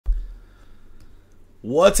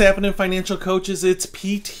What's happening, financial coaches? It's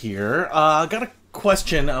Pete here. I got a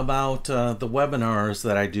question about the webinars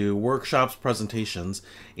that I do, workshops, presentations,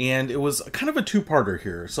 and it was kind of a two-parter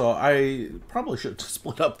here. So I probably should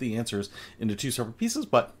split up the answers into two separate pieces,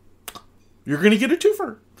 but you're going to get a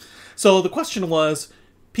twofer. So the question was,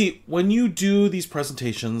 Pete, when you do these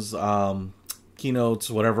presentations, keynotes,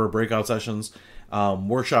 whatever, breakout sessions,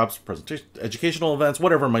 workshops, presentation, educational events,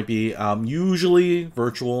 whatever it might be, usually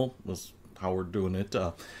virtual, was how we're doing it.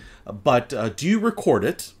 But do you record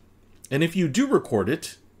it? And if you do record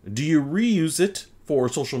it, do you reuse it for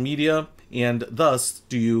social media? And thus,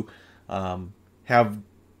 do you have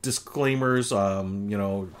disclaimers,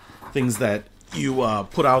 things that you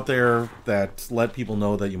put out there that let people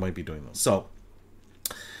know that you might be doing this? So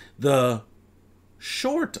the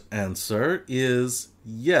short answer is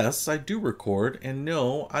yes, I do record, and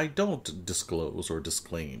no, I don't disclose or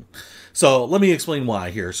disclaim. So let me explain why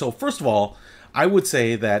here. So first of all, I would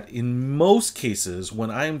say that in most cases, when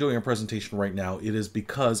I am doing a presentation right now, it is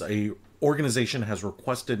because a organization has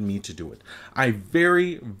requested me to do it. I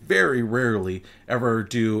very, very rarely ever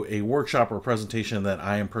do a workshop or presentation that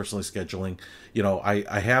I am personally scheduling.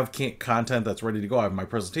 I have content that's ready to go. I have my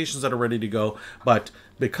presentations that are ready to go, but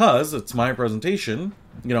because it's my presentation,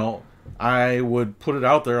 I would put it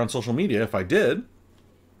out there on social media if I did,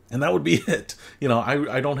 and that would be it.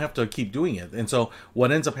 I don't have to keep doing it. And so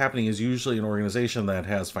what ends up happening is usually an organization that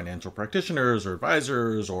has financial practitioners or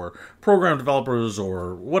advisors or program developers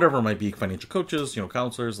or whatever it might be, financial coaches,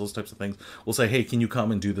 counselors, those types of things, will say, hey, can you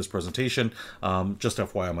come and do this presentation? Just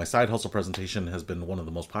FYI, my side hustle presentation has been one of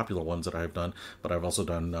the most popular ones that I've done, but I've also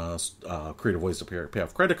done creative ways to pay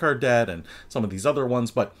off credit card debt and some of these other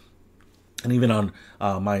ones. And even on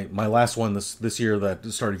my last one this year that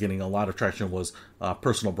started getting a lot of traction was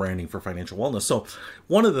personal branding for financial wellness. So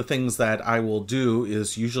one of the things that I will do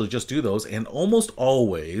is usually just do those, and almost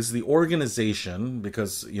always the organization,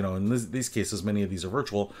 because in these cases many of these are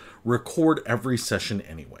virtual, record every session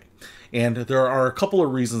anyway. And there are a couple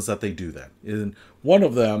of reasons that they do that. And one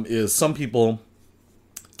of them is some people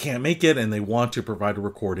can't make it and they want to provide a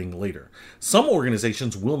recording later. Some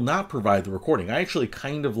organizations will not provide the recording. I actually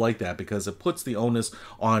kind of like that because it puts the onus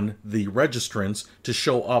on the registrants to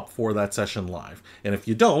show up for that session live. And if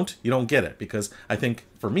you don't get it, because I think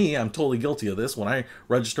for me, I'm totally guilty of this. When I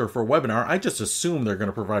register for a webinar, I just assume they're going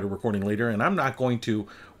to provide a recording later, and I'm not going to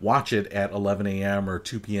watch it at 11 a.m. or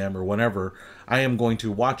 2 p.m. or whenever. I am going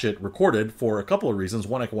to watch it recorded for a couple of reasons.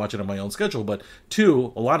 One, I can watch it on my own schedule, but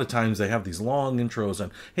two, a lot of times they have these long intros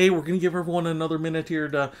and, hey, we're going to give everyone another minute here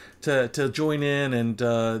to join in, and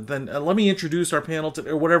then let me introduce our panel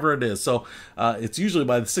or whatever it is. So it's usually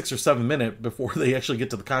by the 6 or 7 minute before they actually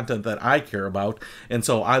get to the content that I care about, and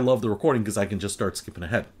so I love the recording because I can just start skipping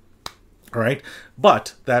ahead. All right.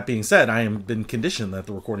 But that being said, I have been conditioned that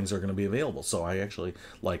the recordings are going to be available. So I actually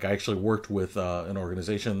worked with an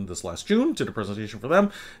organization this last June, did a presentation for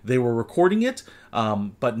them. They were recording it,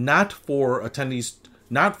 but not for attendees,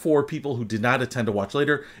 not for people who did not attend to watch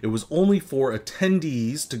later. It was only for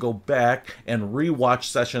attendees to go back and rewatch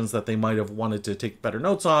sessions that they might have wanted to take better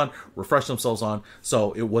notes on, refresh themselves on.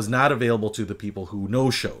 So it was not available to the people who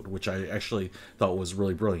no-showed, which I actually thought was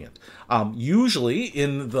really brilliant. Usually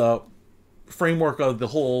in the framework of the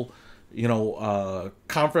whole,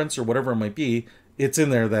 conference or whatever it might be, it's in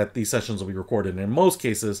there that these sessions will be recorded. And in most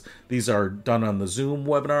cases, these are done on the Zoom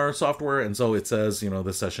webinar software, and so it says,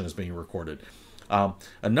 this session is being recorded. A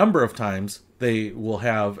number of times, they will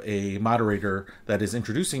have a moderator that is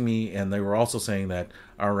introducing me, and they were also saying that,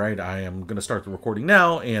 all right, I am going to start the recording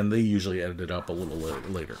now, and they usually edit it up a little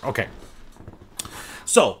later. Okay.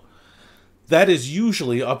 So that is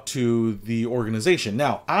usually up to the organization.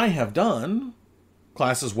 Now, I have done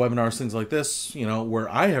classes, webinars, things like this, where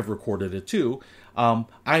I have recorded it too.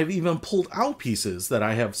 I've even pulled out pieces that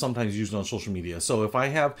I have sometimes used on social media. So if I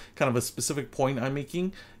have kind of a specific point I'm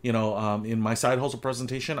making, in my side hustle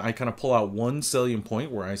presentation, I kind of pull out one salient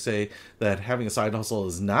point where I say that having a side hustle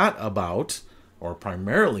is not about, or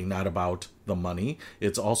primarily not about, the money.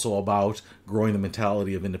 It's also about growing the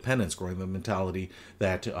mentality of independence, growing the mentality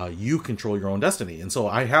that you control your own destiny. And so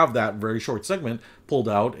I have that very short segment pulled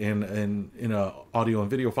out in a audio and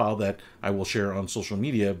video file that I will share on social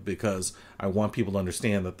media, because I want people to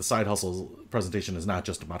understand that the side hustle presentation is not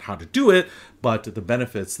just about how to do it, but the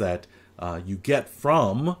benefits that you get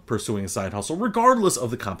from pursuing a side hustle, regardless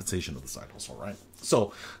of the compensation of the side hustle, right?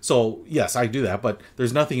 So yes, I do that, but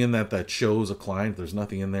there's nothing in that shows a client. There's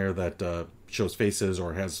nothing in there that shows faces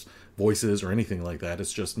or has voices or anything like that.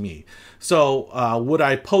 It's just me. So would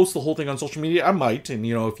I post the whole thing on social media? I might. And,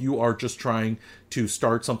 if you are just trying to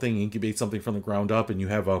start something, incubate something from the ground up, and you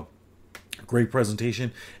have a great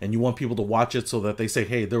presentation and you want people to watch it so that they say,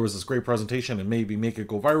 hey, there was this great presentation, and maybe make it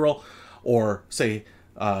go viral, or say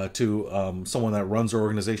to someone that runs their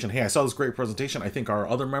organization, hey, I saw this great presentation, I think our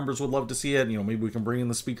other members would love to see it, maybe we can bring in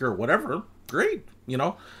the speaker or whatever, great,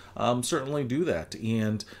 certainly do that.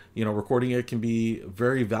 And recording it can be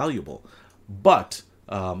very valuable, but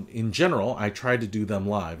in general I try to do them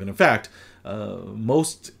live. And in fact,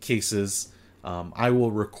 most cases I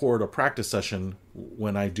will record a practice session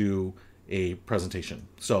when I do a presentation.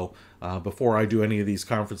 So before I do any of these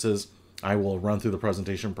conferences, I will run through the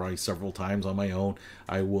presentation probably several times on my own.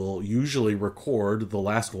 I will usually record the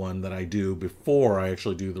last one that I do before I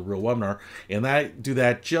actually do the real webinar. And I do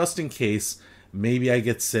that just in case maybe I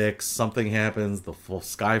get sick, something happens, the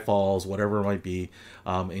sky falls, whatever it might be.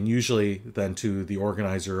 And usually then to the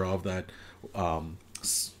organizer of that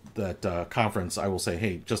conference, I will say,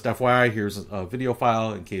 hey, just FYI, here's a video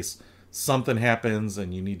file in case something happens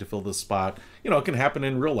and you need to fill this spot. It can happen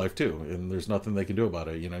in real life too, and there's nothing they can do about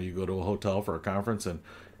it. You go to a hotel for a conference and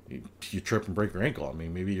you trip and break your ankle. I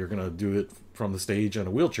mean, maybe you're going to do it from the stage in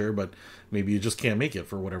a wheelchair, but maybe you just can't make it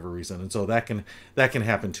for whatever reason. And so that can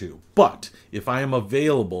happen too. But if I am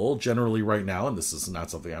available generally right now, and this is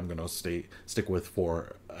not something I'm going to stick with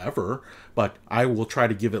forever, but I will try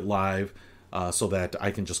to give it live so that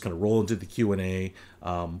I can just kind of roll into the Q&A.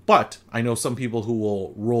 But I know some people who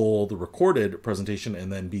will roll the recorded presentation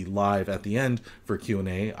and then be live at the end for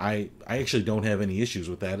Q&A. I actually don't have any issues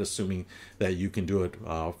with that, assuming that you can do it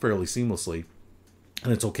fairly seamlessly.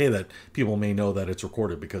 And it's okay that people may know that it's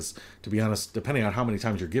recorded, because to be honest, depending on how many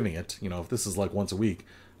times you're giving it, if this is like once a week,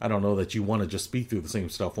 I don't know that you want to just speak through the same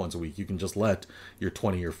stuff once a week. You can just let your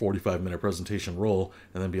 20 or 45 minute presentation roll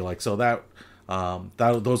and then be like, so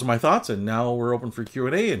those are my thoughts, and now we're open for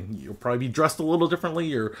Q&A, and you'll probably be dressed a little differently.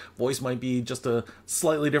 Your voice might be just a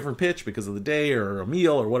slightly different pitch because of the day or a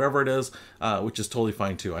meal or whatever it is, which is totally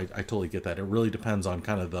fine too. I totally get that. It really depends on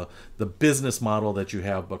kind of the business model that you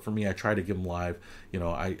have, but for me, I try to give them live.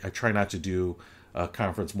 I try not to do a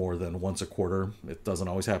conference more than once a quarter. It doesn't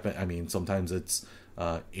always happen. I mean, sometimes it's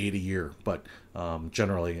 8 a year, but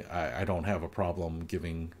generally I don't have a problem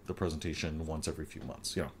giving the presentation once every few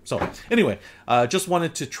months. So anyway, just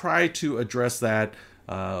wanted to try to address that.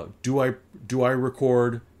 Do I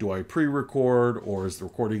record? Do I pre-record, or is the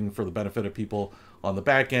recording for the benefit of people on the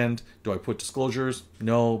back end? Do I put disclosures?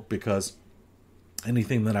 No, because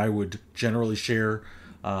anything that I would generally share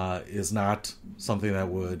is not something that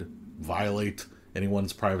would violate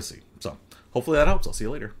anyone's privacy. So hopefully that helps. I'll see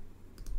you later.